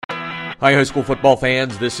Hi, high school football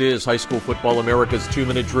fans. This is High School Football America's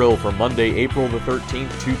 2-Minute Drill for Monday, April the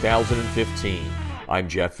 13th, 2015. I'm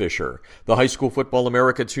Jeff Fisher. The High School Football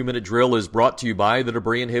America 2-Minute Drill is brought to you by the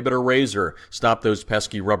Debris Inhibitor Razor. Stop those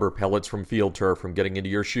pesky rubber pellets from field turf from getting into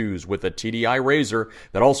your shoes with a TDI razor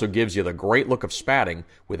that also gives you the great look of spatting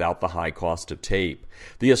without the high cost of tape.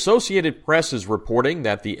 The Associated Press is reporting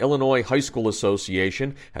that the Illinois High School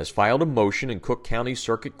Association has filed a motion in Cook County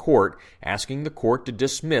Circuit Court asking the court to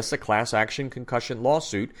dismiss a class action concussion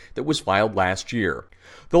lawsuit that was filed last year.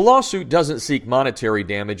 The lawsuit doesn't seek monetary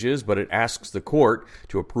damages, but it asks the court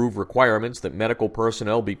to approve requirements that medical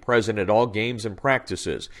personnel be present at all games and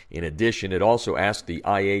practices. In addition, it also asked the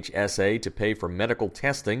IHSA to pay for medical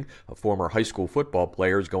testing of former high school football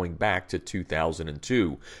players going back to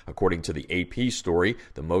 2002. According to the AP story,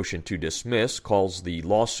 the motion to dismiss calls the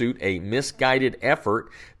lawsuit a misguided effort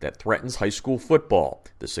that threatens high school football.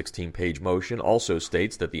 The 16-page motion also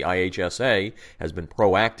states that the IHSA has been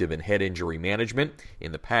proactive in head injury management.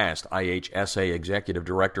 In the past, IHSA Executive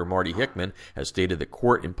Director Marty Hickman has stated that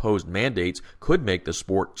court-imposed mandates could make the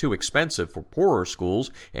sport too expensive for poorer schools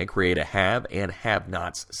and create a have and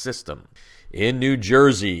have-nots system. In New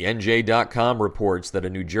Jersey, NJ.com reports that a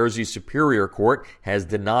New Jersey Superior Court has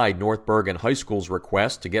denied North Bergen High School's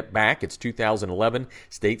request to get back its 2011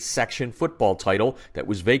 state section football title that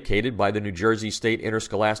was vacated by the New Jersey State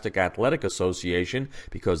Interscholastic Athletic Association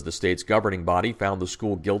because the state's governing body found the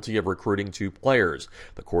school guilty of recruiting 2 players.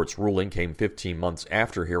 The court's ruling came 15 months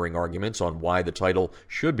after hearing arguments on why the title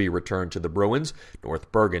should be returned to the Bruins.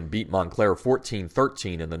 North Bergen beat Montclair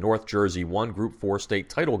 14-13 in the North Jersey 1 Group 4 state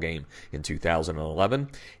title game in 2011.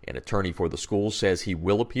 An attorney for the school says he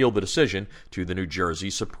will appeal the decision to the New Jersey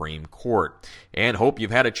Supreme Court. And hope you've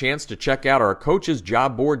had a chance to check out our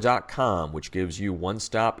coachesjobboard.com, which gives you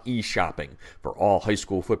one-stop e-shopping for all high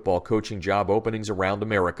school football coaching job openings around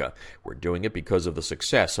America. We're doing it because of the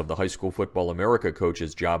success of the High School Football America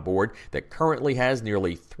Coaches Job Board that currently has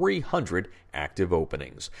nearly 300 active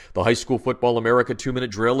openings. The High School Football America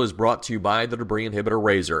 2-Minute Drill is brought to you by the Debris Inhibitor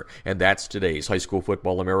Razor. And that's today's High School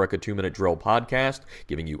Football America 2-Minute Drill podcast,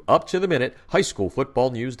 giving you up-to-the-minute high school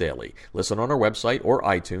football news daily. Listen on our website or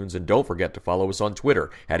iTunes, and don't forget to follow us on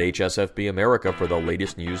Twitter at HSFB America for the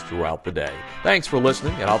latest news throughout the day. Thanks for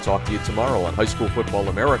listening, and I'll talk to you tomorrow on High School Football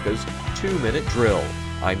America's 2-Minute Drill.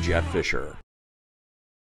 I'm Jeff Fisher.